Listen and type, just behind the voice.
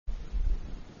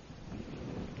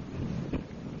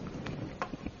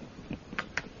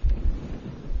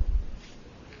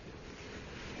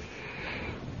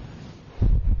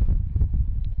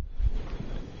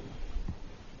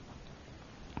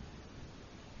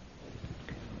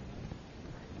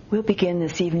We'll begin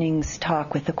this evening's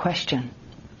talk with a question.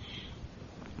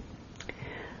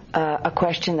 A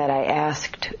question that I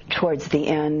asked towards the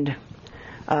end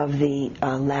of the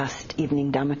last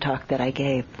evening Dhamma talk that I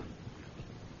gave.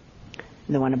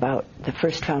 The one about the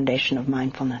first foundation of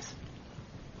mindfulness.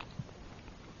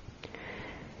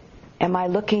 Am I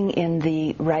looking in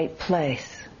the right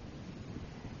place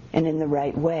and in the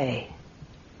right way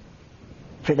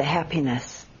for the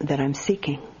happiness that I'm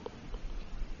seeking?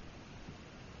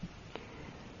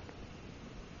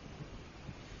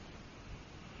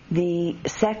 The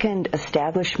second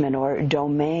establishment or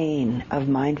domain of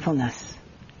mindfulness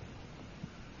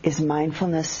is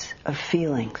mindfulness of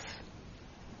feelings.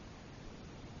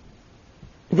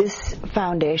 This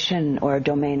foundation or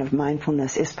domain of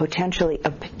mindfulness is potentially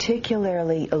a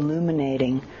particularly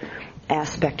illuminating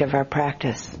aspect of our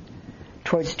practice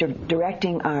towards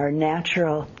directing our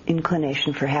natural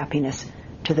inclination for happiness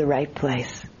to the right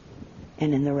place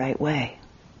and in the right way.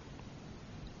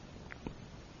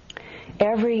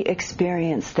 Every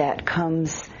experience that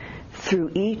comes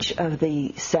through each of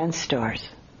the sense doors,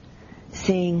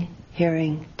 seeing,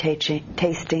 hearing,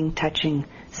 tasting, touching,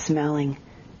 smelling,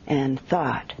 and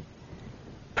thought,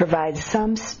 provides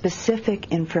some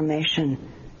specific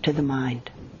information to the mind.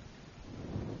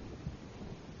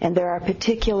 And there are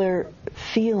particular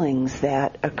feelings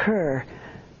that occur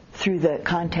through the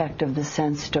contact of the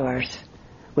sense doors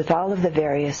with all of the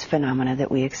various phenomena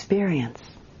that we experience.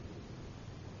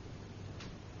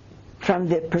 From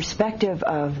the perspective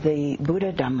of the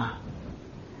Buddha Dhamma,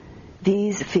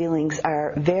 these feelings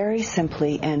are very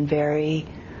simply and very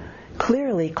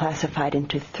clearly classified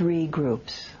into three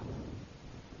groups: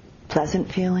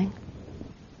 pleasant feeling,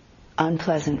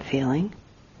 unpleasant feeling,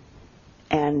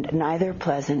 and neither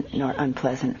pleasant nor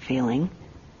unpleasant feeling,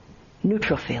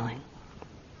 neutral feeling.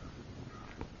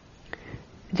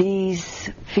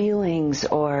 These feelings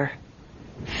or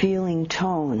feeling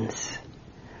tones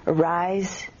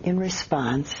arise in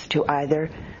response to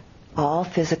either all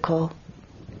physical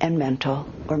and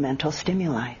mental or mental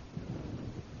stimuli.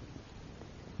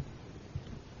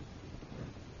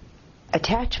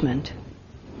 Attachment,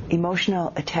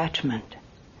 emotional attachment,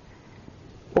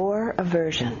 or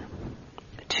aversion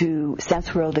to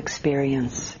sense world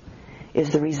experience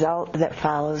is the result that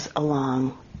follows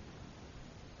along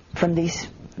from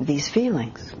these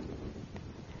feelings.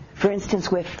 For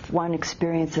instance, if one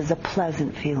experiences a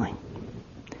pleasant feeling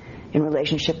in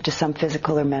relationship to some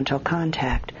physical or mental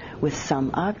contact with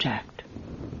some object,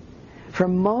 for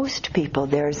most people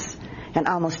there's an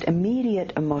almost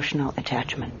immediate emotional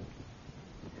attachment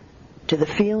to the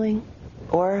feeling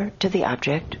or to the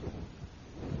object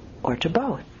or to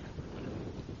both.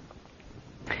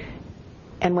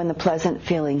 And when the pleasant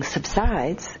feeling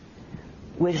subsides,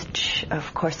 which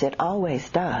of course it always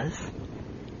does,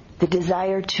 the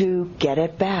desire to get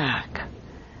it back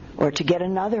or to get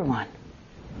another one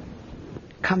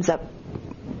comes up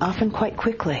often quite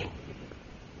quickly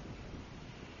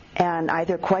and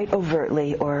either quite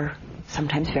overtly or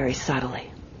sometimes very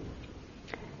subtly.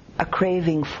 A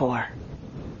craving for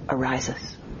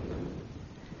arises,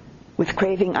 with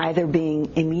craving either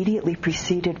being immediately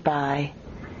preceded by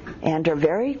and or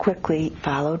very quickly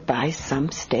followed by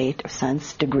some state or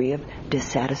sense degree of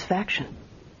dissatisfaction.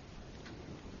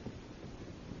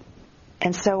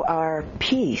 And so our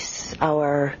peace,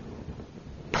 our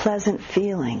pleasant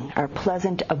feeling, our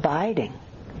pleasant abiding,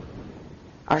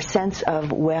 our sense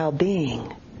of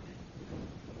well-being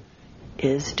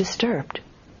is disturbed.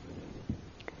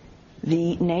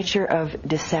 The nature of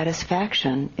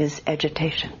dissatisfaction is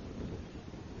agitation,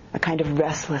 a kind of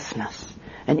restlessness,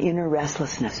 an inner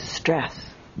restlessness, stress.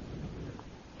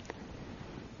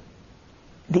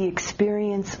 The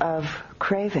experience of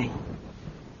craving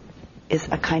is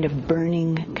a kind of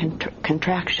burning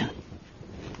contraction.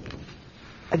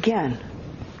 Again,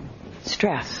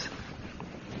 stress.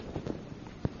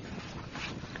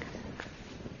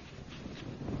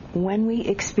 When we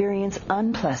experience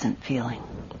unpleasant feeling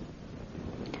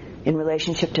in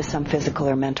relationship to some physical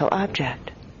or mental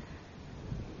object,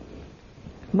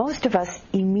 most of us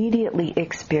immediately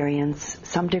experience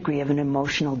some degree of an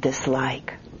emotional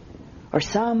dislike or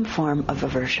some form of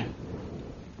aversion.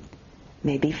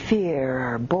 Maybe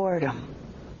fear or boredom,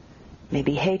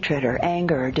 maybe hatred or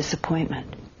anger or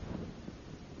disappointment.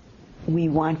 We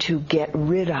want to get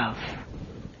rid of,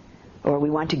 or we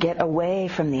want to get away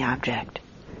from the object,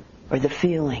 or the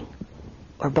feeling,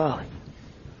 or both.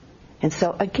 And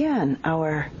so again,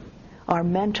 our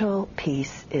mental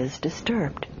peace is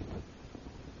disturbed.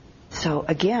 So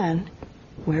again,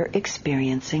 we're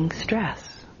experiencing stress.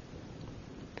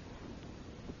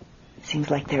 It seems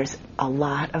like there's a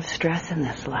lot of stress in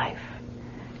this life,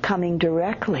 coming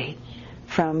directly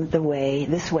from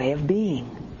this way of being,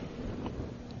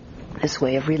 this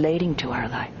way of relating to our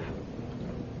life.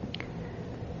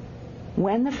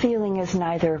 When the feeling is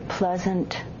neither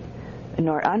pleasant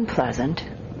nor unpleasant,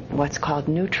 what's called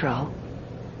neutral,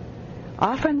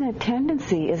 often the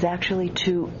tendency is actually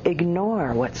to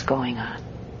ignore what's going on,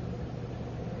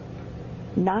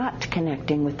 not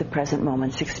connecting with the present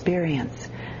moment's experience.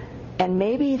 And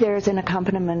maybe there's an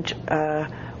accompaniment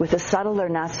with a subtle or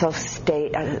not so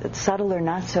subtle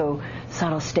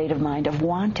state of mind of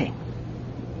wanting,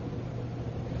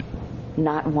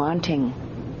 not wanting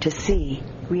to see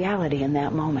reality in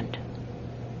that moment.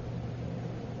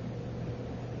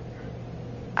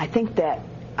 I think that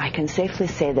I can safely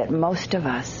say that most of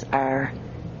us are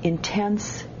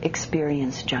intense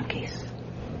experience junkies.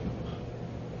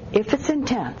 If it's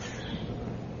intense,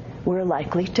 we're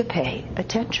likely to pay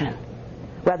attention,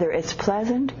 whether it's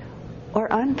pleasant or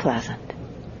unpleasant.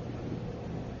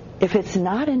 If it's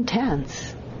not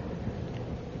intense,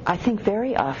 I think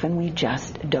very often we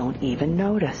just don't even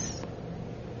notice.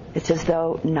 It's as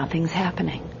though nothing's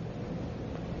happening.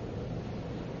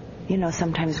 You know,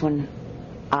 sometimes when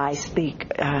I speak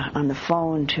on the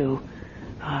phone to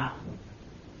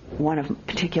one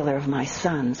particular of my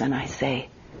sons, and I say,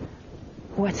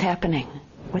 "What's happening?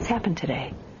 What's happened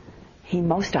today?" He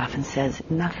most often says,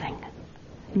 "Nothing.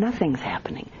 Nothing's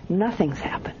happening. Nothing's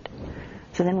happened."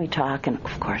 So then we talk, and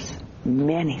of course,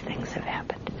 many things have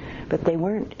happened. But they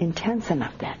weren't intense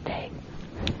enough that day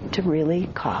to really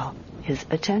call his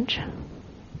attention.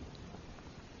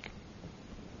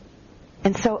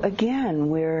 And so again,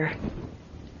 we're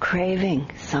craving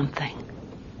something,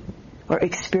 or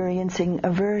experiencing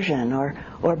aversion, or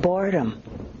boredom,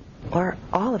 or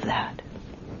all of that.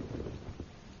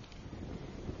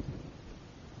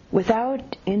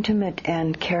 Without intimate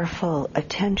and careful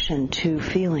attention to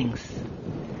feelings,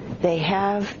 they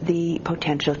have the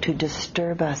potential to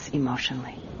disturb us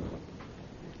emotionally.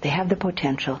 They have the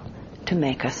potential to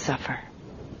make us suffer,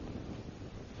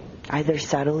 either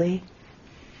subtly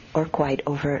or quite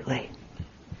overtly.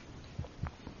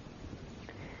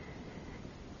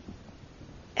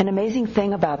 An amazing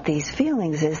thing about these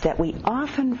feelings is that we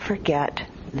often forget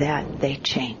that they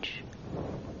change.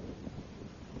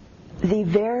 The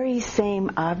very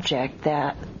same object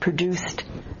that produced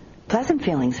pleasant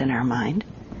feelings in our mind,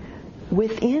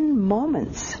 within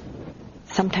moments,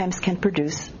 sometimes can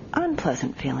produce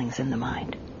unpleasant feelings in the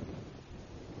mind.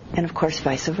 And of course,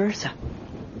 vice versa.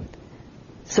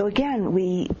 So again,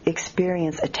 we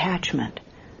experience attachment,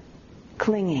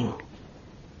 clinging,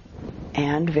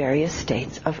 and various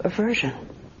states of aversion.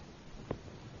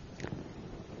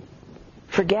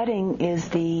 Forgetting is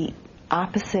the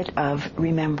opposite of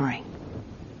remembering.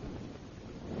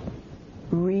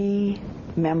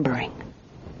 Remembering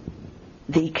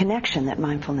the connection that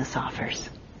mindfulness offers.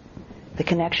 The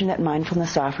connection that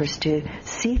mindfulness offers to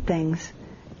see things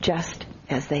just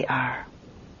as they are.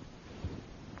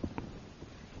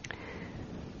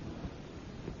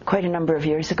 Quite a number of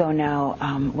years ago now,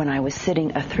 when I was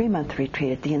sitting a 3-month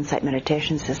retreat at the Insight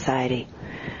Meditation Society,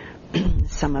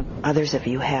 others of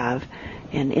you have,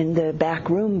 and in the back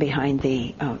room behind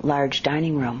the large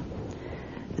dining room,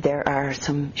 there are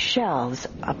some shelves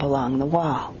up along the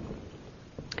wall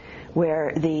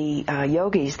where the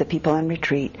yogis, the people on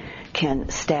retreat, can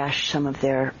stash some of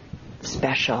their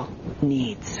special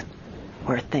needs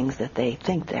or things that they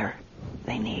think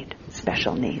they need,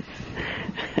 special needs.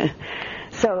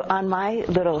 So on my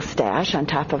little stash, on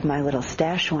top of my little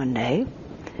stash one day,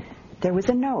 there was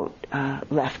a note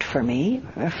left for me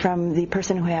from the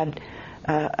person who had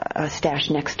a stash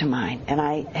next to mine, and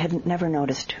I had never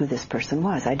noticed who this person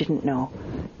was. I didn't know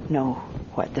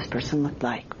what this person looked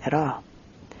like at all.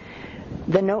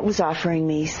 The note was offering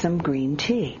me some green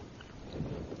tea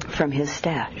from his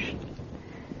stash,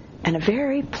 and a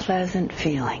very pleasant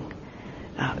feeling,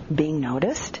 being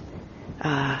noticed,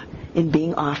 in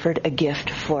being offered a gift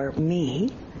for me,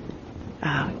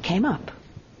 came up.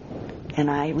 And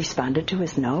I responded to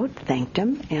his note, thanked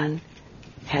him, and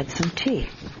had some tea.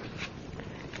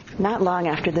 Not long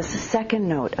after this, a second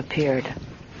note appeared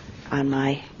on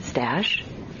my stash,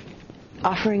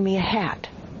 offering me a hat.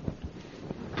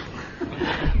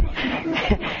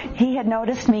 He had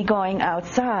noticed me going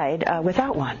outside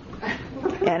without one.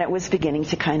 And it was beginning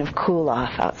to kind of cool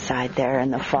off outside there in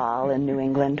the fall in New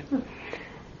England.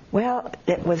 Well,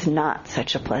 it was not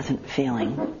such a pleasant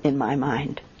feeling in my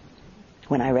mind.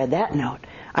 When I read that note,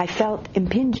 I felt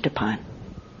impinged upon.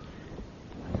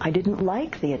 I didn't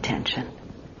like the attention.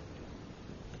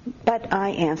 But I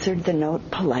answered the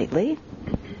note politely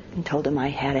and told him I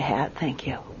had a hat, thank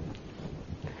you.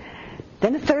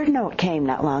 Then a third note came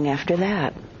not long after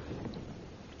that.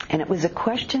 And it was a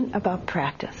question about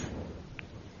practice.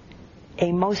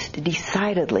 A most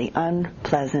decidedly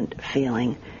unpleasant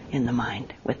feeling in the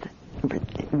mind with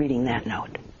reading that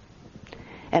note.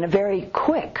 And a very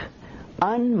quick,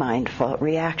 unmindful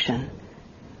reaction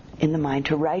in the mind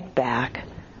to write back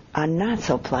a not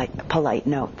so polite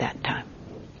note that time.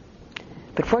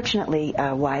 But fortunately,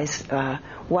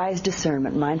 wise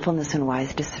discernment, mindfulness and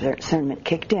wise discernment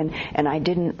kicked in, and I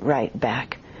didn't write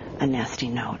back a nasty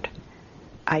note.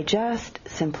 I just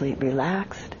simply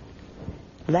relaxed,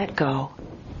 let go,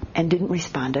 and didn't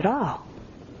respond at all.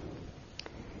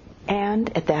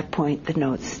 And at that point, the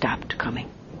notes stopped coming.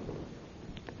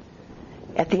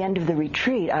 At the end of the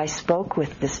retreat, I spoke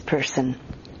with this person,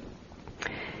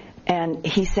 and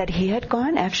he said he had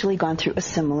actually gone through a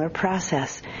similar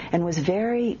process and was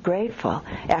very grateful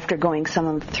after going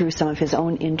through some of his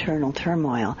own internal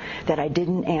turmoil that I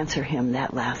didn't answer him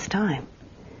that last time.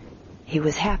 He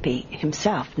was happy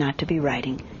himself not to be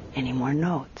writing any more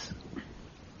notes.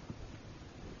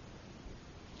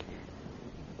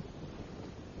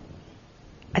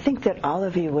 I think that all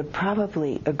of you would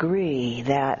probably agree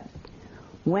that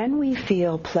when we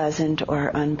feel pleasant or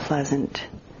unpleasant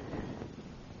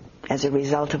as a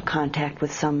result of contact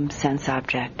with some sense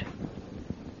object,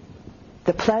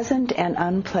 the pleasant and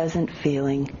unpleasant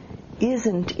feeling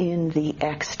isn't in the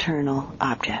external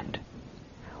object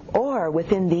or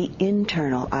within the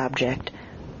internal object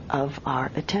of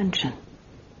our attention,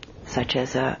 such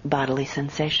as a bodily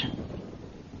sensation.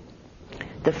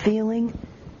 The feeling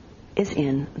is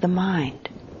in the mind.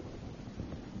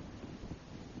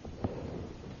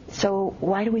 So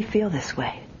why do we feel this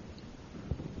way?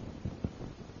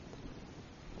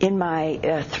 In my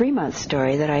 3-month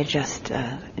story that I just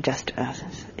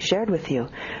shared with you,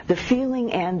 the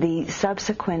feeling and the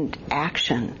subsequent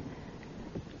action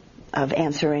of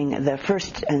answering the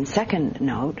first and second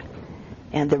note,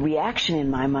 and the reaction in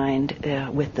my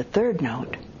mind with the third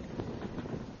note,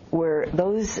 were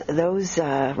those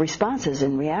responses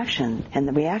and reaction, and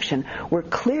the reaction were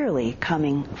clearly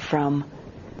coming from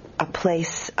a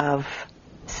place of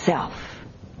self,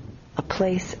 a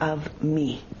place of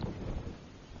me.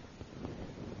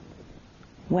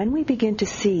 When we begin to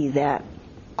see that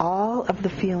all of the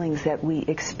feelings that we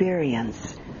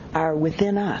experience are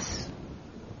within us,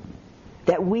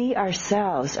 that we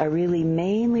ourselves are really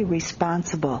mainly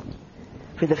responsible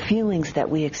for the feelings that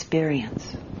we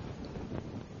experience,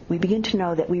 we begin to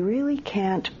know that we really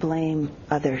can't blame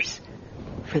others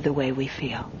for the way we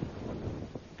feel.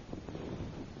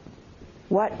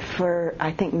 What for,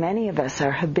 I think many of us,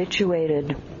 are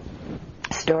habituated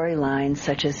storylines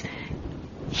such as,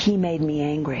 he made me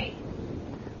angry,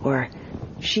 or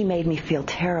she made me feel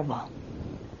terrible,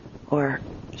 or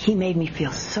he made me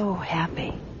feel so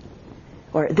happy,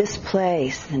 or this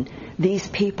place and these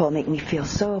people make me feel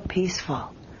so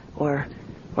peaceful, or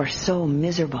so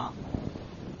miserable.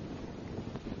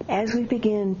 As we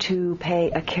begin to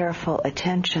pay a careful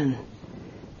attention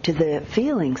to the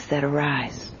feelings that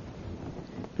arise,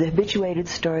 the habituated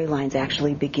storylines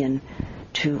actually begin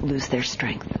to lose their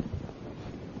strength.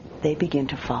 They begin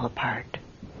to fall apart.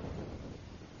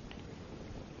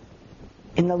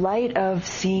 In the light of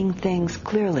seeing things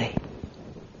clearly,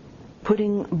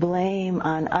 putting blame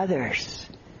on others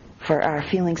for our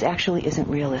feelings actually isn't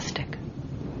realistic.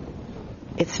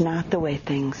 It's not the way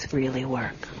things really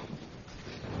work.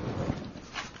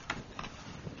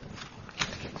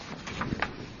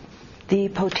 The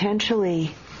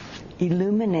potentially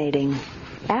illuminating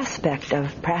aspect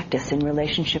of practice in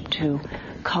relationship to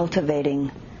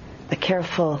cultivating a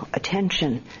careful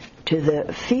attention to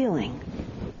the feeling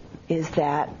is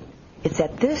that it's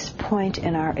at this point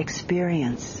in our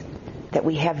experience that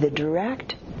we have the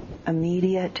direct,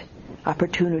 immediate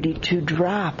opportunity to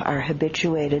drop our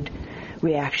habituated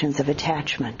reactions of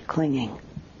attachment, clinging,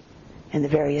 and the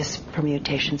various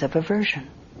permutations of aversion.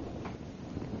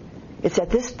 It's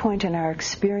at this point in our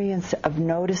experience of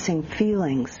noticing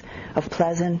feelings of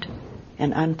pleasant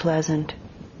and unpleasant,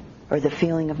 or the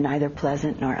feeling of neither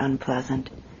pleasant nor unpleasant,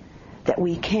 that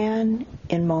we can,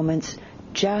 in moments,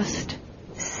 just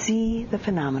see the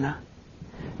phenomena,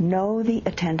 know the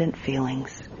attendant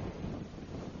feelings,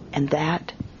 and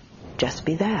that just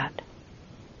be that.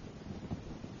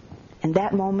 In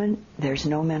that moment, there's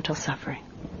no mental suffering.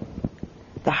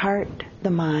 The heart,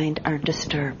 the mind aren't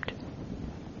disturbed.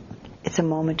 It's a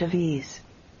moment of ease.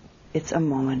 It's a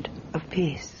moment of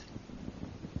peace.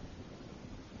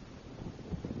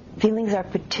 Feelings are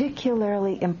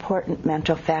particularly important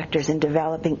mental factors in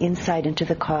developing insight into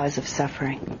the cause of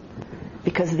suffering,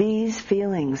 because these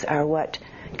feelings are what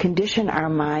condition our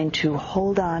mind to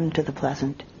hold on to the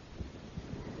pleasant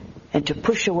and to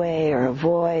push away or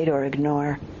avoid or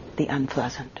ignore the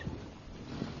unpleasant.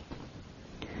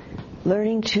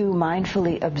 Learning to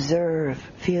mindfully observe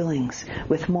feelings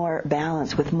with more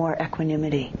balance, with more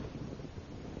equanimity,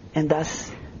 and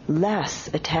thus less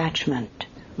attachment,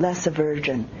 less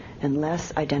aversion, and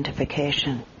less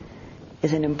identification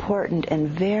is an important and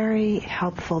very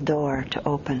helpful door to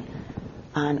open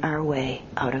on our way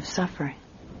out of suffering.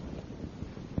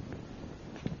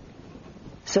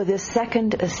 So this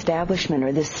second establishment,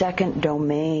 or this second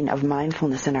domain of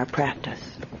mindfulness in our practice,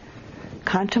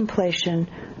 contemplation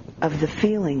of the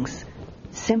feelings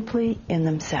simply in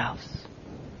themselves.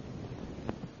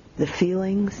 The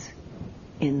feelings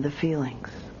in the feelings.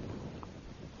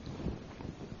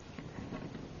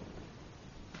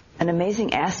 An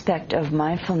amazing aspect of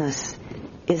mindfulness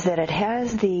is that it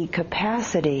has the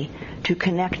capacity to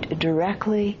connect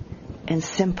directly and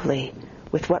simply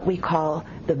with what we call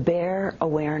the bare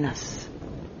awareness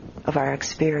of our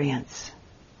experience.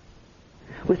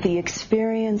 With the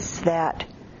experiences that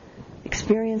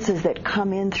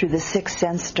come in through the 6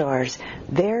 sense doors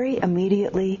very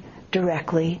immediately,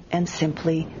 directly, and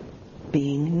simply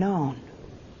being known.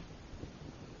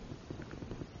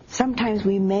 Sometimes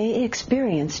we may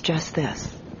experience just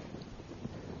this,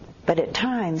 but at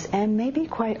times, and maybe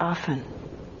quite often,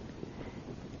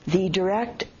 the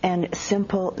direct and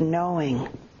simple knowing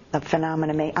of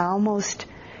phenomena may almost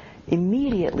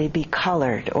immediately be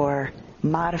colored or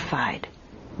modified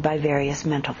by various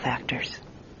mental factors,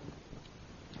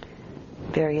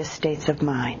 various states of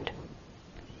mind.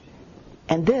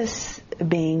 And this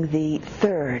being the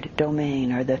third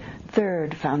domain, or the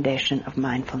third foundation of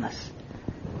mindfulness.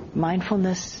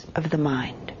 Mindfulness of the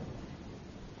mind.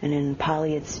 And in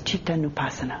Pali it's citta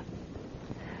nupassana.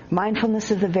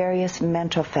 Mindfulness of the various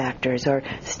mental factors or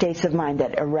states of mind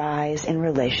that arise in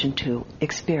relation to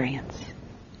experience.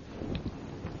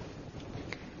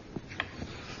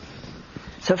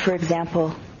 So for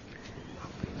example,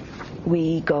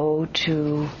 we go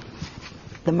to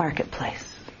the marketplace.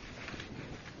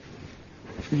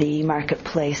 The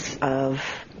marketplace of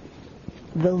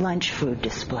the lunch food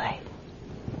display.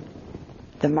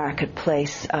 The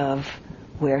marketplace of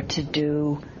where to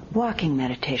do walking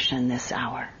meditation this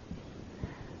hour.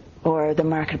 Or the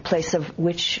marketplace of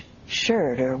which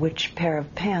shirt or which pair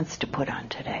of pants to put on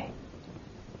today.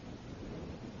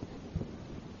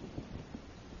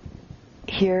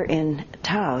 Here in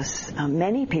Taos,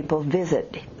 many people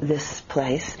visit this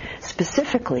place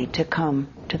specifically to come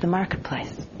to the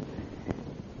marketplace.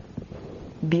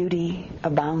 Beauty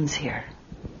abounds here.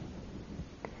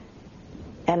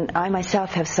 And I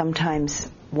myself have sometimes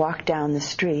walked down the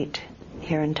street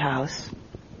here in Taos,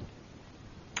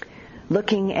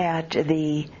 looking at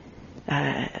the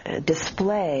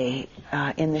display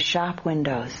in the shop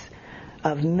windows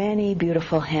of many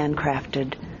beautiful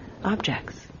handcrafted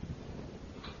objects,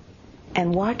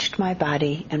 and watched my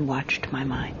body and watched my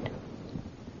mind.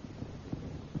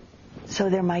 So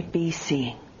there might be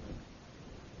seeing,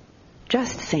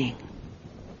 just seeing,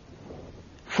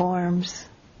 forms,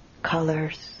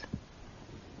 colors,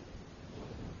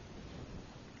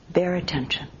 bare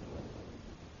attention.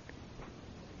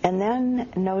 And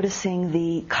then noticing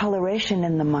the coloration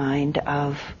in the mind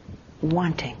of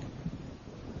wanting,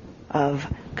 of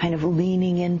kind of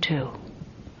leaning into,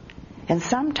 and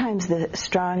sometimes the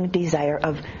strong desire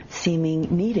of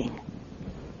seeming needing.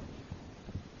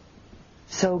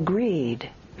 So greed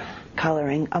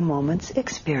coloring a moment's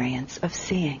experience of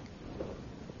seeing,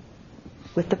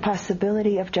 with the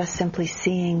possibility of just simply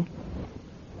seeing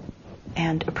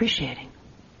and appreciating.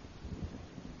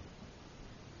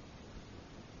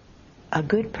 A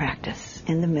good practice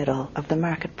in the middle of the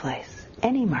marketplace,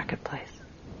 any marketplace.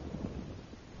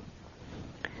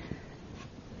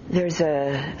 There's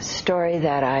a story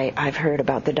that I've heard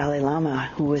about the Dalai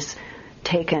Lama who was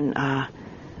taken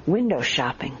window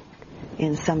shopping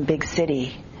in some big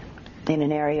city in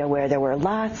an area where there were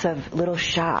lots of little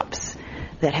shops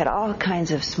that had all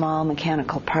kinds of small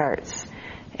mechanical parts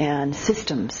and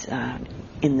systems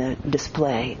in the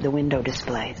display, the window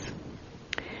displays.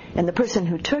 And the person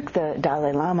who took the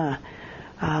Dalai Lama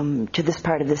to this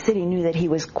part of the city knew that he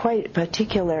was quite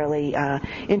particularly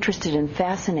interested and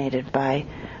fascinated by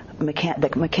the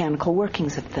mechanical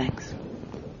workings of things.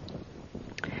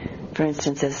 For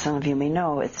instance, as some of you may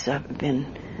know, it's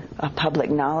been public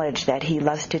knowledge that he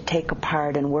loves to take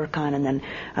apart and work on and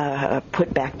then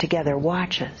put back together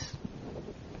watches.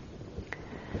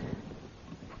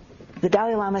 The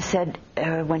Dalai Lama said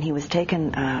when he was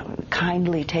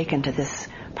kindly taken to this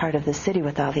part of the city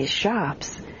with all these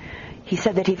shops, he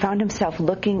said that he found himself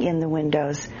looking in the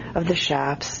windows of the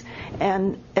shops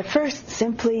and at first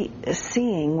simply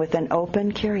seeing with an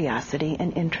open curiosity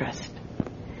and interest.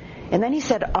 And then he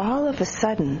said all of a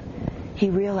sudden he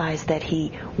realized that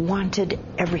he wanted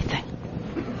everything.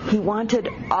 He wanted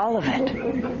all of it.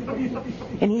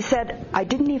 And he said, I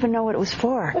didn't even know what it was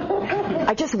for.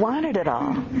 I just wanted it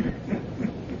all.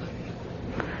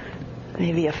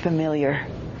 Maybe a familiar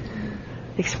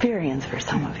experience for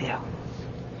some of you.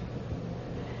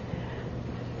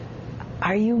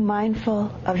 Are you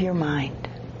mindful of your mind?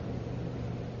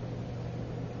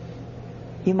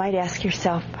 You might ask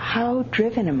yourself, how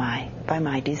driven am I by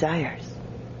my desires?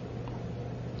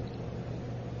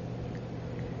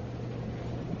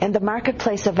 And the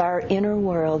marketplace of our inner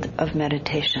world of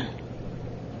meditation,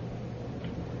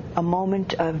 a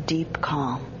moment of deep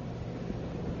calm,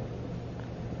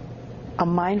 a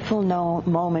mindful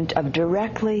moment of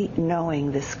directly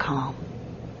knowing this calm.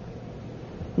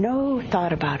 No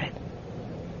thought about it.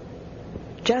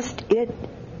 Just it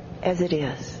as it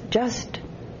is. Just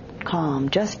calm,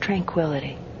 just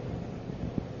tranquility.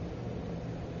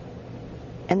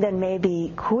 And then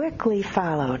maybe quickly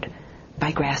followed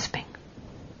by grasping,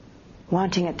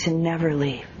 wanting it to never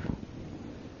leave.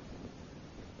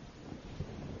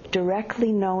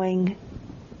 Directly knowing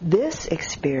this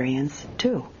experience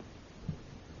too.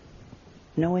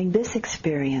 Knowing this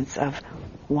experience of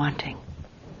wanting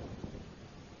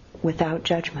without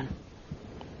judgment.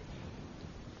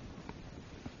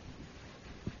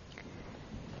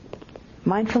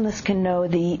 Mindfulness can know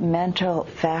the mental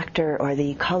factor or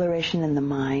the coloration in the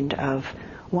mind of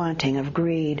wanting, of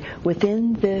greed,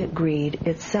 within the greed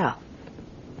itself.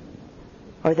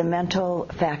 Or the mental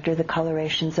factor, the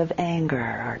colorations of anger,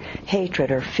 or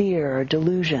hatred, or fear, or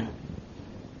delusion.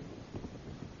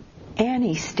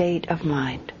 Any state of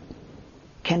mind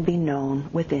can be known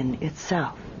within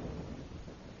itself.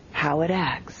 How it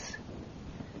acts,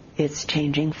 its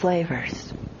changing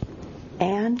flavors,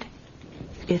 and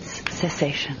its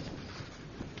cessation.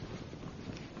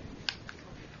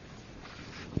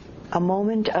 A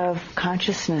moment of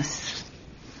consciousness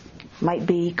might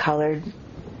be colored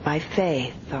by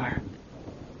faith, or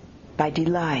by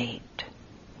delight,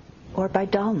 or by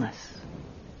dullness,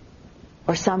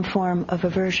 or some form of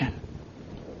aversion.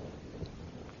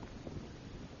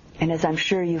 And as I'm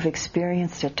sure you've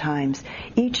experienced at times,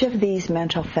 each of these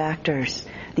mental factors,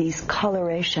 these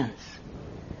colorations,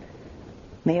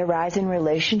 may arise in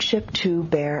relationship to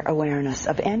bare awareness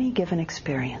of any given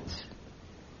experience,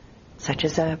 such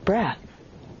as a breath,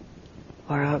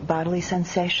 or a bodily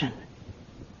sensation,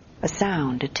 a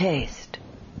sound, a taste,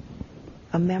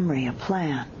 a memory, a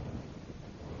plan,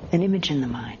 an image in the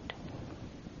mind.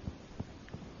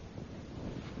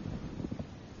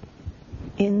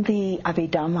 In the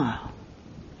Abhidhamma,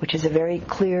 which is a very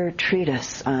clear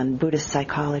treatise on Buddhist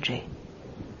psychology,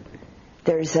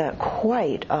 there's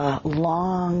quite a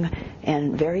long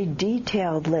and very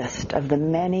detailed list of the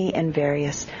many and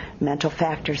various mental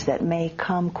factors that may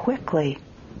come quickly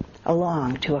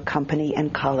along to accompany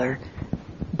and color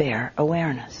bare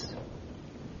awareness.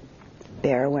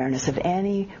 Bare awareness of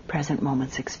any present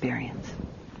moment's experience.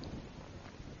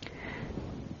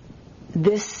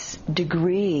 This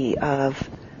degree of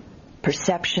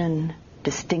perception,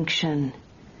 distinction,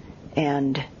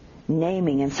 and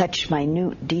naming in such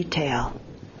minute detail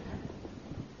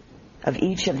of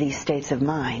each of these states of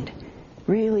mind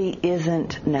really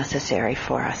isn't necessary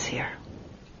for us here.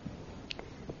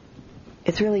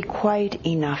 It's really quite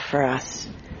enough for us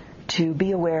to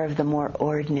be aware of the more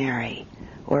ordinary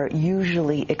or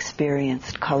usually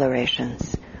experienced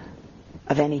colorations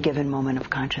of any given moment of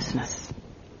consciousness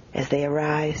as they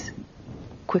arise,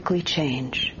 quickly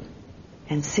change,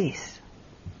 and cease.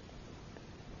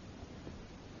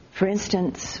 For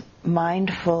instance,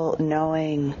 mindful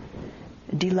knowing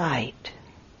delight,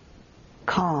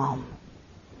 calm,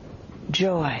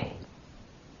 joy,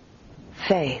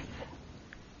 faith,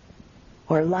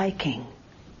 or liking,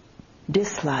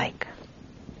 dislike,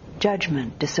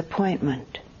 judgment,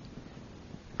 disappointment,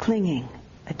 clinging,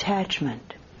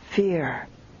 attachment, fear,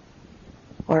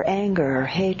 or anger, or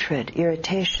hatred,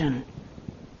 irritation,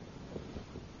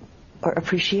 or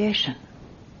appreciation,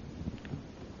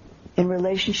 in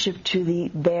relationship to the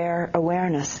bare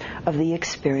awareness of the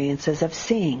experiences of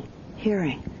seeing,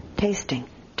 hearing, tasting,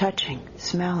 touching,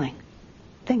 smelling,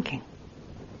 thinking.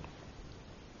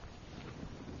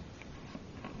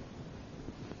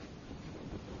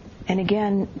 And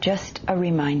again, just a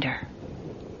reminder.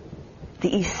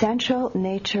 The essential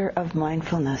nature of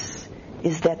mindfulness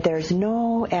is that there's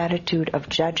no attitude of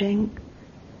judging,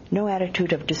 no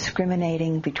attitude of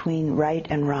discriminating between right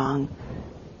and wrong,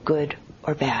 good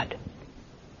or bad.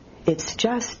 It's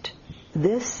just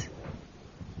this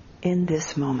in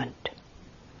this moment.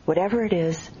 Whatever it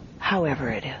is, however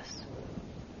it is.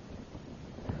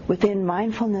 Within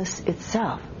mindfulness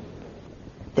itself,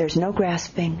 there's no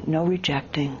grasping, no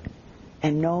rejecting,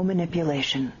 and no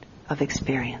manipulation of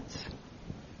experience.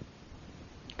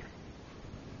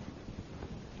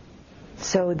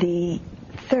 So the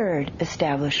third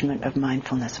establishment of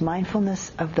mindfulness,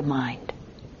 mindfulness of the mind.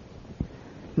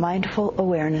 Mindful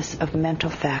awareness of mental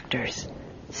factors,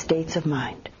 states of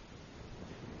mind.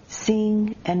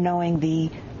 Seeing and knowing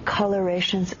the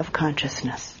colorations of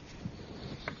consciousness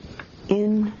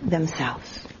in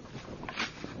themselves.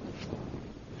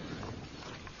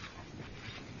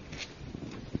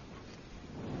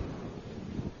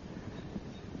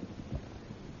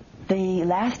 The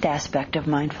last aspect of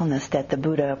mindfulness that the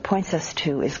Buddha points us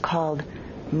to is called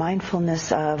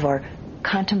mindfulness of, or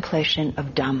contemplation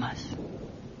of Dhammas.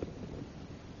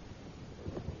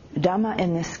 Dhamma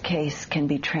in this case can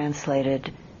be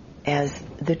translated as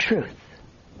the truth,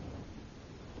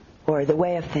 or the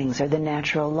way of things, or the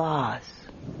natural laws.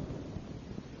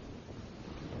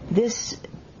 This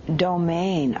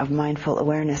domain of mindful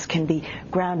awareness can be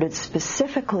grounded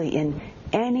specifically in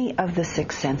any of the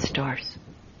 6 sense doors.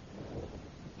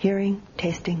 Hearing,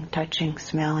 tasting, touching,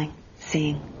 smelling,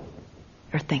 seeing,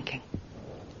 or thinking.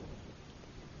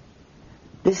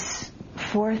 This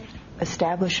fourth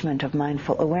establishment of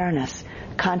mindful awareness,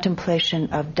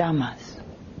 contemplation of Dhammas,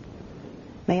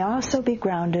 may also be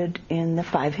grounded in the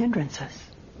 5 hindrances.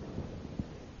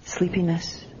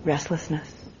 Sleepiness,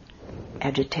 restlessness,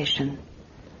 agitation,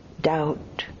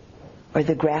 doubt, or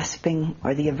the grasping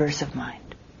or the aversive mind.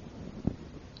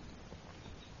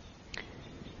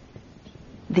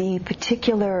 The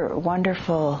particular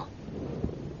wonderful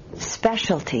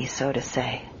specialty, so to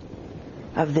say,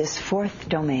 of this fourth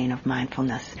domain of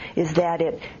mindfulness is that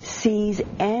it sees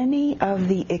any of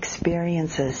these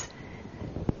experiences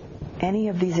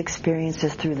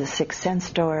through the 6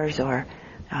 sense doors or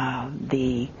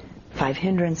the 5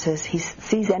 hindrances. He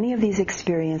sees any of these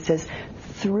experiences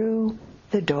through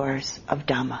the doors of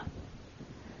Dhamma,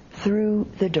 through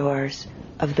the doors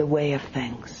of the way of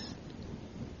things,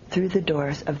 through the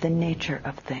doors of the nature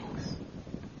of things.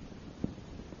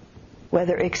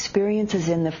 Whether experiences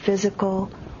in the physical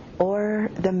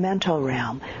or the mental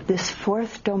realm, this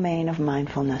fourth domain of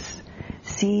mindfulness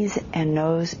sees and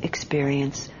knows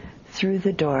experience through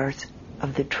the doors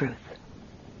of the truth.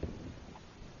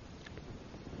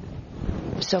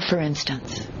 So, for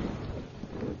instance,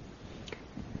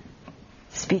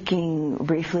 speaking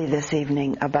briefly this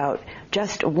evening about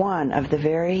just one of the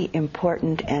very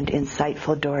important and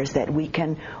insightful doors that we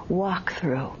can walk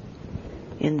through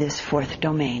in this fourth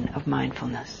domain of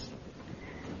mindfulness.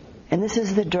 And this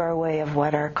is the doorway of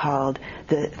what are called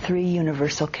the 3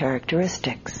 universal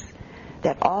characteristics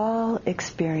that all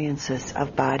experiences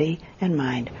of body and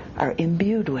mind are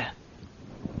imbued with.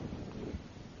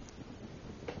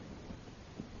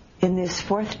 In this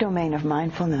fourth domain of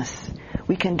mindfulness,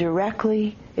 we can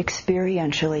directly,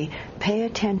 experientially pay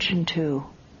attention to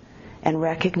and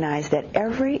recognize that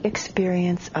every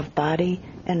experience of body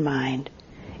and mind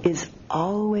is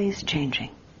always changing,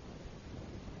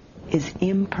 is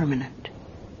impermanent.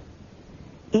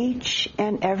 Each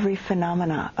and every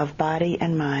phenomena of body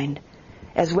and mind,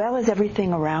 as well as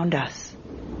everything around us,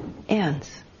 ends,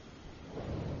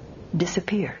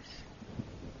 disappears.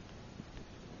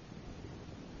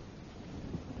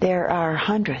 There are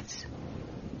hundreds,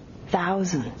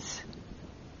 thousands,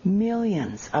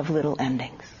 millions of little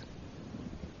endings.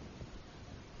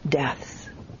 Deaths,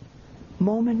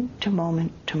 moment to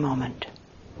moment to moment.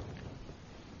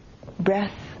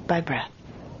 Breath by breath.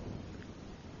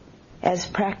 As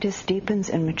practice deepens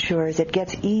and matures, it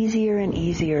gets easier and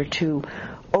easier to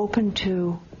open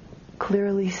to,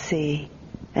 clearly see,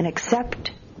 and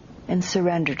accept and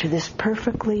surrender to this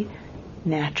perfectly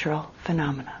natural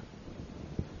phenomena.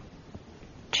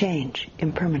 Change,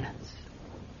 impermanence.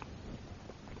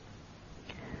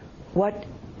 What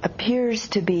appears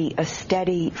to be a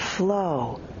steady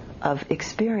flow of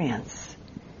experience,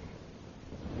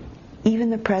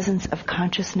 even the presence of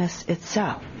consciousness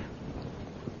itself,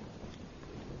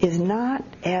 is not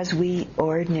as we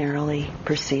ordinarily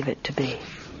perceive it to be.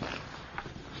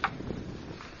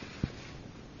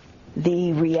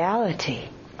 The reality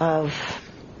of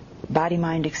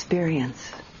body-mind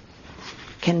experience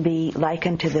can be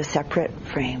likened to the separate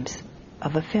frames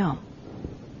of a film.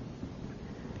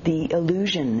 The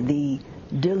illusion, the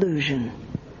delusion,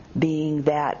 being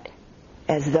that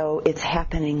as though it's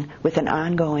happening with an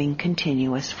ongoing,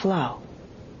 continuous flow.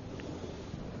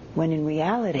 When in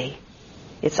reality,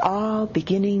 it's all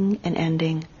beginning and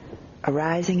ending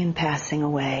arising and passing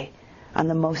away on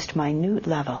the most minute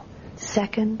level,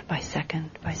 second by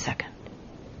second by second.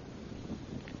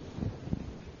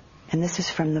 And this is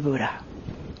from the Buddha.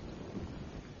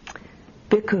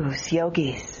 Bhikkhus,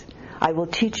 yogis, I will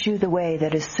teach you the way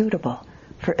that is suitable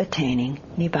for attaining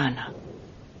Nibbana.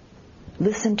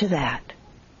 Listen to that.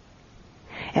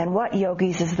 And what,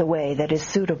 yogis, is the way that is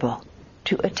suitable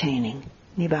to attaining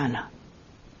Nibbana?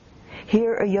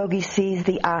 Here a yogi sees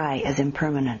the I as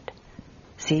impermanent,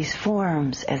 sees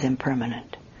forms as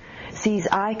impermanent, sees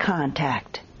eye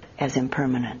contact as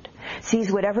impermanent,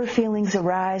 sees whatever feelings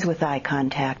arise with eye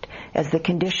contact as the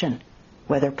condition,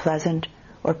 whether pleasant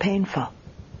or painful,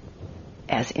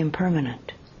 as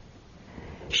impermanent.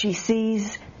 She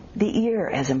sees the ear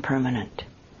as impermanent,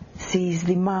 sees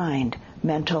the mind,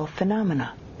 mental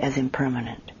phenomena as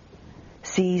impermanent,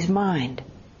 sees mind,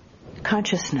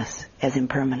 consciousness as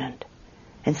impermanent,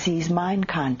 and sees mind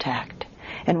contact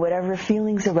and whatever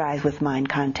feelings arise with mind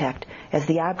contact as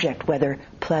the object, whether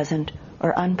pleasant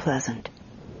or unpleasant,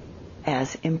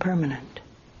 as impermanent.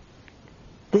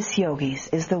 This, yogis,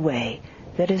 is the way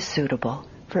that is suitable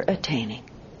for attaining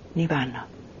Nibbana.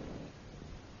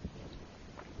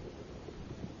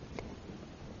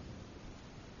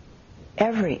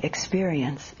 Every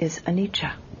experience is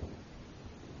anicca,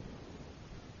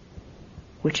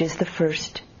 which is the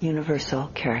first universal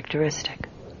characteristic.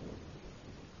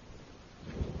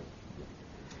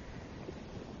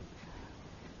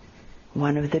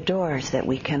 One of the doors that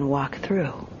we can walk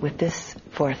through with this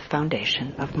fourth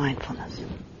foundation of mindfulness.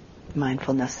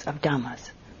 Mindfulness of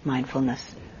Dhammas,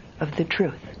 mindfulness of the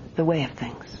truth, the way of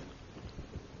things.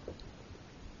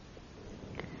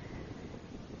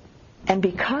 And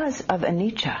because of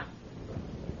anicca,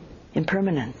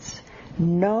 impermanence,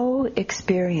 no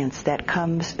experience that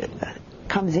comes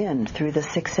in through the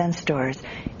six sense doors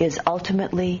is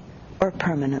ultimately or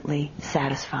permanently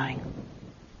satisfying.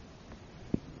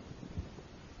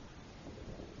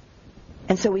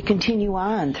 And so we continue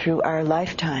on through our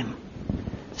lifetime,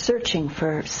 searching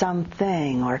for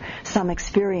something or some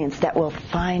experience that will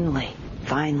finally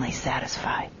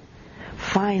satisfy,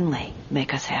 finally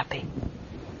make us happy.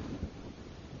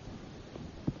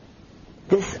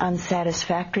 This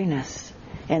unsatisfactoriness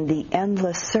and the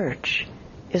endless search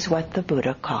is what the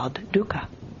Buddha called dukkha.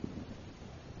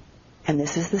 And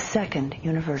this is the second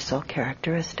universal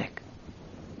characteristic.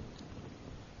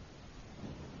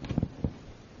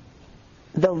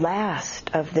 The last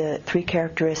of the three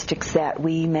characteristics that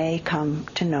we may come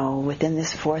to know within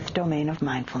this fourth domain of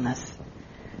mindfulness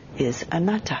is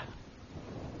anatta.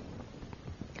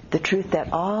 The truth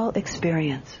that all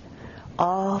experience,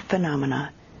 all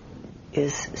phenomena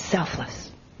is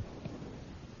selfless,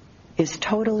 is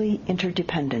totally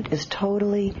interdependent, is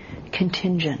totally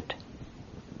contingent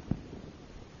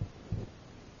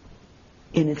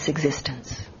in its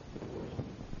existence,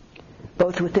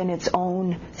 both within its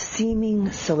own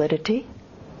seeming solidity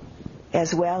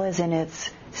as well as in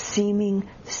its seeming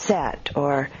set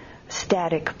or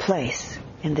static place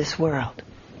in this world,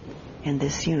 in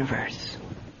this universe.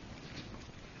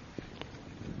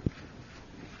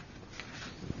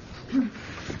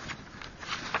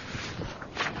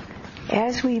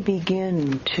 As we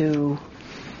begin to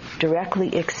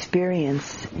directly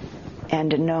experience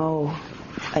and know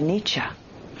anicca,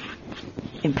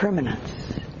 impermanence,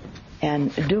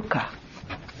 and dukkha,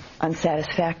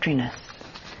 unsatisfactoriness,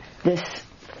 this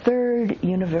third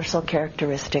universal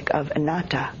characteristic of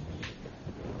anatta,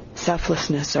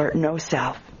 selflessness or no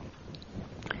self,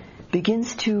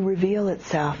 begins to reveal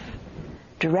itself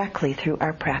directly through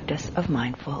our practice of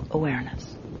mindful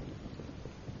awareness.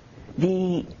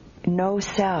 The no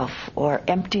self or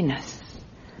emptiness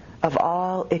of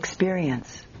all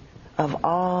experience, of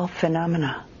all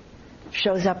phenomena,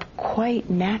 shows up quite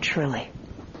naturally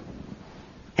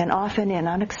and often in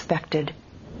unexpected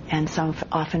and some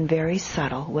often very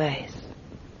subtle ways.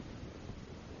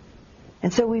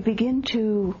 And so we begin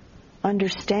to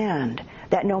understand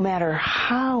that no matter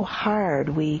how hard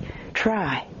we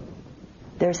try,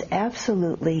 there's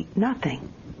absolutely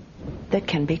nothing that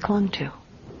can be clung to.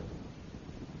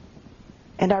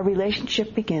 And our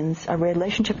relationship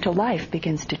to life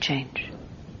begins to change.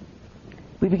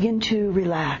 We begin to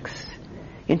relax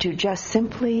into just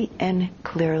simply and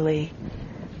clearly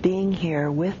being here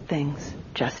with things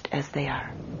just as they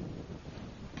are.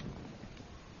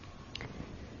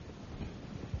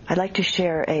 I'd like to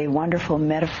share a wonderful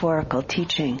metaphorical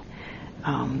teaching,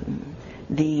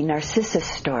 the Narcissus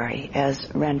story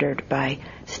as rendered by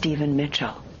Stephen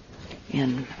Mitchell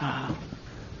in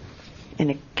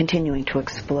continuing to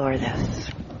explore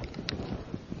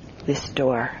this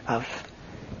door of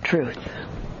truth.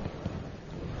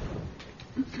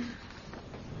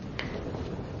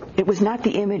 It was not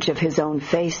the image of his own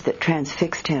face that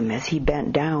transfixed him as he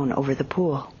bent down over the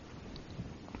pool.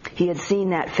 He had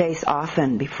seen that face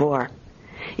often before,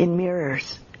 in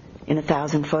mirrors, in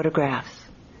 1,000 photographs,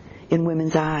 in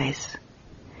women's eyes.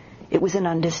 It was an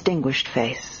undistinguished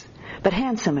face, but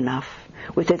handsome enough,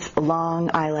 with its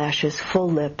long eyelashes, full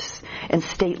lips, and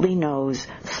stately nose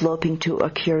sloping to a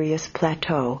curious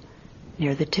plateau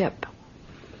near the tip.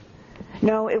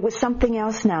 No, it was something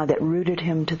else now that rooted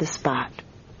him to the spot.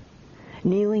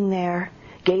 Kneeling there,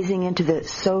 gazing into the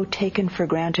so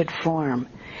taken-for-granted form,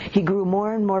 he grew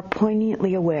more and more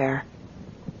poignantly aware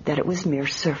that it was mere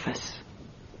surface.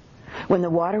 When the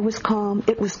water was calm,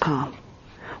 it was calm.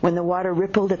 When the water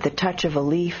rippled at the touch of a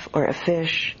leaf or a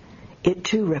fish, it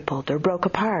too rippled or broke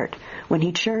apart when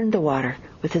he churned the water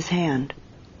with his hand.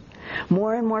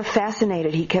 More and more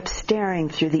fascinated, he kept staring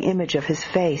through the image of his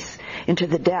face into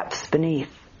the depths beneath,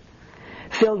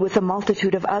 filled with a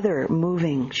multitude of other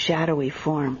moving, shadowy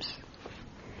forms.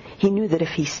 He knew that if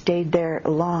he stayed there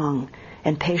long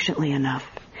and patiently enough,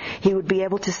 he would be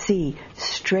able to see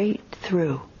straight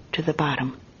through to the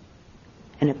bottom.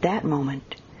 And at that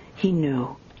moment, he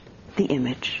knew the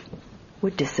image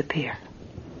would disappear.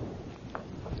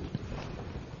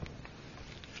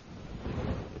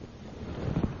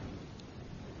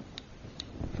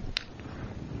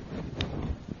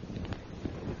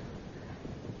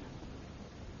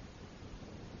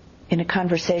 In a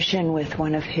conversation with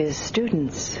one of his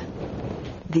students,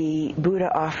 the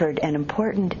Buddha offered an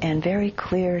important and very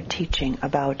clear teaching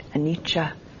about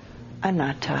anicca,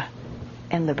 anatta,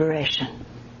 and liberation.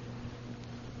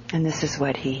 And this is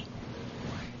what he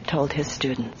told his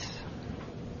students.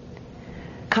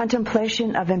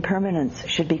 Contemplation of impermanence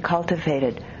should be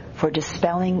cultivated for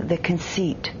dispelling the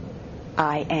conceit,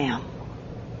 I am.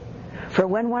 For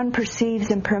when one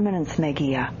perceives impermanence,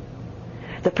 Meghiya,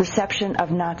 the perception of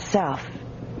not-self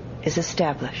is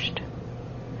established.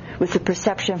 With the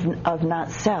perception of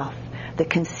not-self, the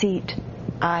conceit,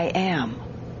 I am,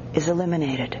 is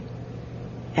eliminated.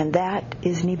 And that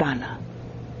is Nibbana,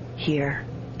 here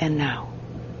and now.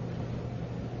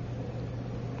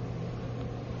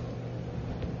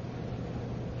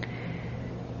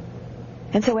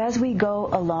 And so as we go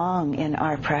along in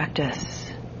our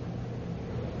practice,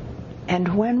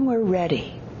 and when we're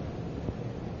ready,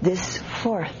 this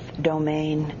fourth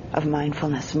domain of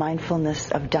mindfulness, mindfulness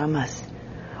of Dhammas,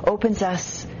 opens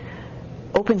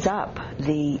up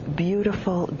the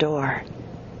beautiful door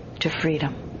to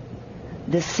freedom,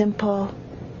 the simple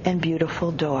and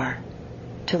beautiful door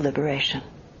to liberation.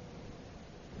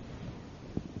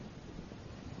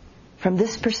 From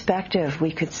this perspective,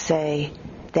 we could say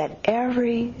that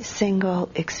every single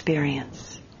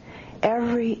experience,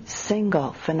 every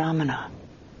single phenomena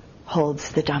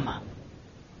holds the Dhamma,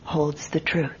 holds the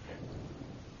truth.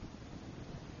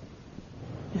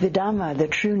 The Dhamma, the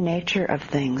true nature of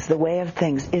things, the way of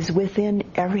things, is within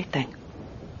everything,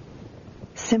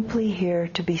 simply here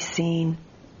to be seen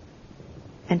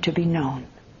and to be known.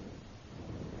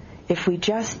 If we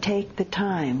just take the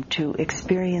time to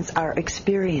experience our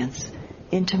experience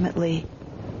intimately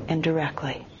and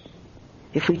directly,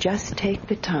 if we just take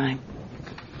the time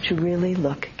to really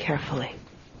look carefully.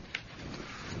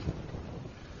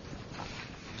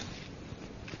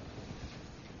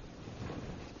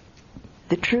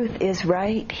 The truth is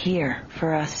right here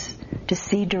for us to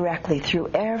see directly through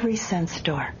every sense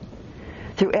door,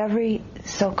 through every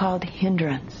so-called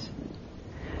hindrance,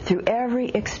 through every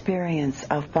experience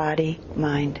of body,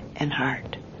 mind, and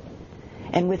heart,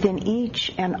 and within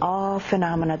each and all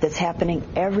phenomena that's happening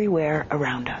everywhere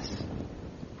around us.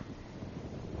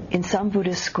 In some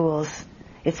Buddhist schools,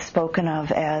 it's spoken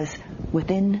of as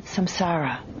within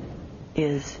samsara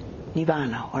is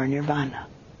nibbana or nirvana.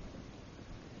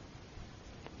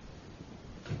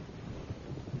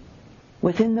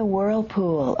 Within the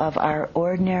whirlpool of our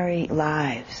ordinary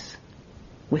lives,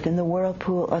 within the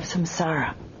whirlpool of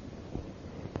samsara,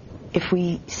 if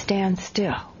we stand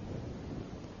still,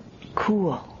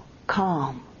 cool,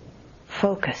 calm,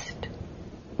 focused,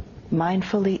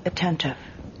 mindfully attentive,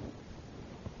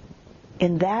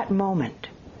 in that moment,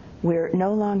 we're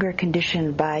no longer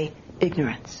conditioned by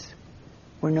ignorance.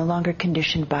 We're no longer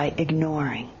conditioned by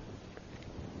ignoring.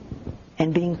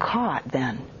 And being caught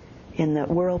then in the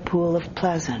whirlpool of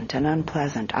pleasant and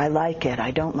unpleasant, I like it, I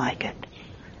don't like it.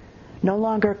 No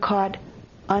longer caught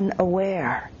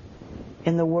unaware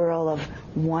in the whirl of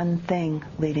one thing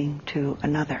leading to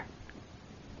another.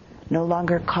 No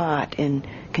longer caught in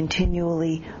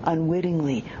continually,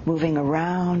 unwittingly moving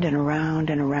around and around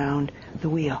and around the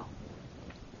wheel.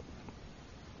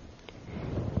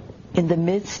 In the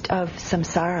midst of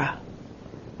samsara,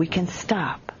 we can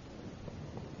stop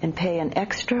and pay an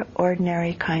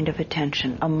extraordinary kind of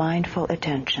attention, a mindful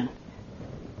attention,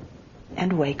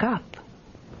 and wake up.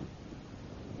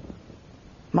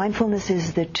 Mindfulness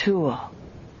is the tool,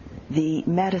 the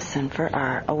medicine for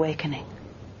our awakening.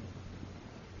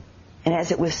 And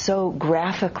as it was so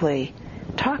graphically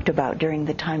talked about during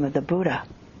the time of the Buddha,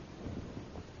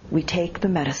 we take the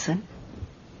medicine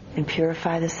and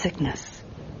purify the sickness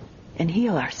and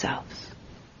heal ourselves.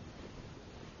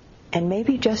 And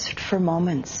maybe just for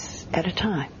moments at a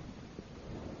time.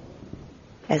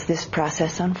 As this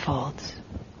process unfolds,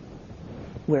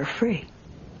 we're free.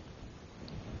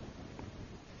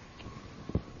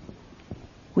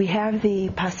 We have the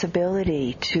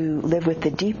possibility to live with the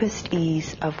deepest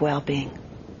ease of well-being,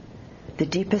 the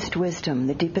deepest wisdom,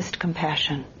 the deepest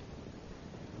compassion,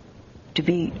 to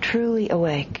be truly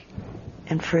awake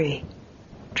and free,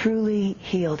 truly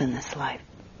healed in this life.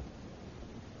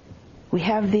 We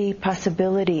have the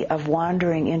possibility of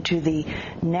wandering into the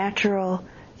natural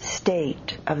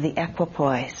state of the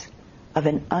equipoise of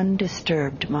an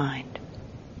undisturbed mind.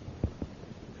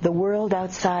 The world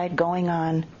outside going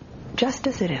on just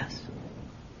as it is.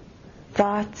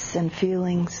 Thoughts and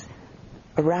feelings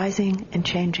arising and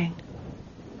changing,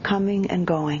 coming and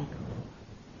going.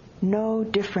 No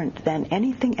different than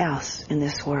anything else in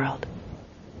this world.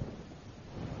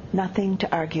 Nothing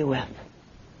to argue with.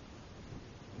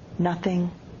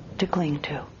 Nothing to cling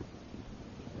to.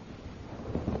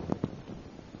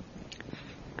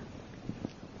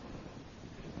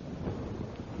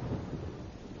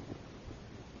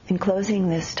 In closing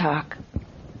this talk,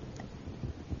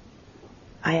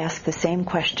 I ask the same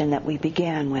question that we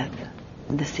began with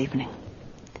this evening.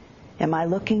 Am I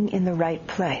looking in the right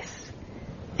place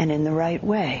and in the right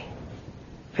way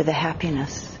for the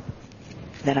happiness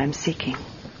that I'm seeking?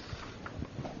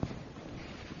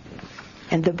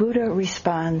 And the Buddha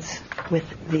responds with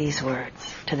these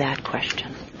words to that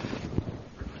question.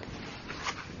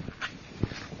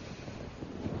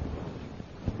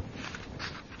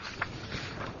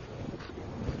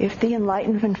 If the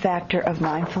enlightenment factor of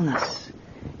mindfulness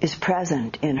is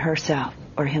present in herself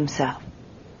or himself,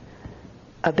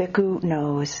 a bhikkhu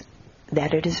knows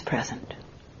that it is present.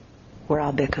 We're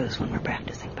all bhikkhus when we're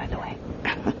practicing, by the way.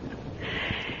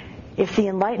 If the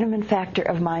enlightenment factor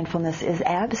of mindfulness is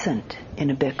absent in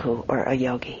a bhikkhu or a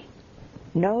yogi,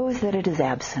 knows that it is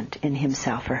absent in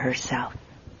himself or herself,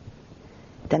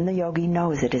 then the yogi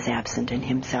knows it is absent in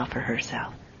himself or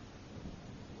herself.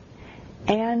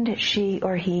 And she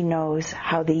or he knows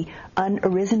how the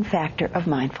unarisen factor of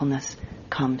mindfulness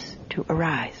comes to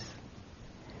arise,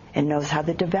 and knows how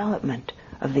the development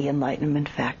of the enlightenment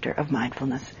factor of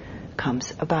mindfulness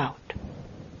comes about.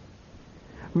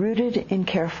 Rooted in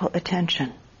careful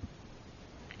attention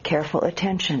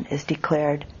is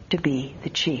declared to be the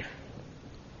chief.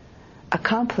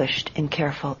 Accomplished in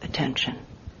careful attention,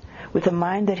 with a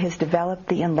mind that has developed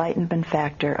the enlightenment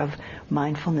factor of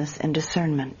mindfulness and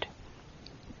discernment,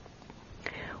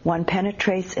 one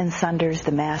penetrates and sunders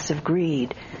the mass of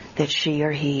greed that she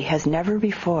or he has never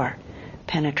before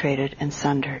penetrated and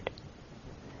sundered,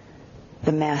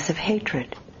 the mass of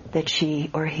hatred that she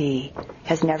or he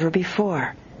has never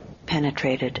before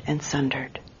penetrated and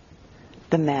sundered,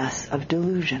 the mass of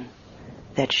delusion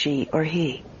that she or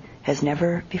he has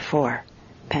never before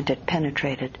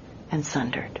penetrated and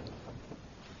sundered.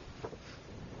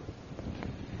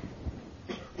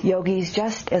 Yogis,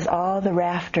 just as all the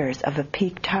rafters of a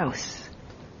peaked house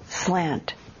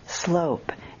slant,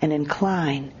 slope, and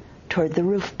incline toward the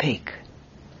roof peak,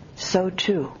 so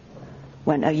too,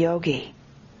 when a yogi,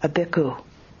 a bhikkhu,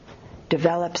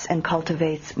 develops and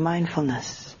cultivates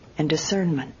mindfulness and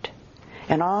discernment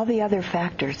and all the other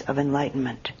factors of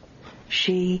enlightenment,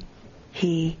 she,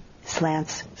 he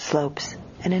slants, slopes,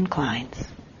 and inclines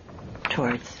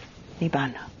towards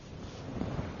Nibbana.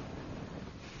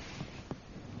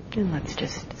 And let's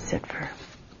just sit for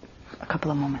a couple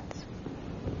of moments.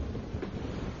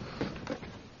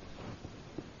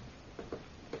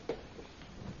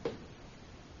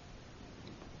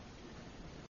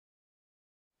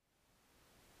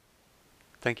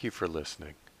 Thank you for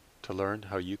listening. To learn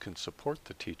how you can support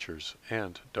the teachers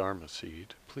and Dharma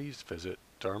Seed, please visit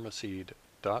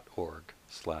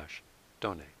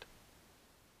dharmaseed.org/donate.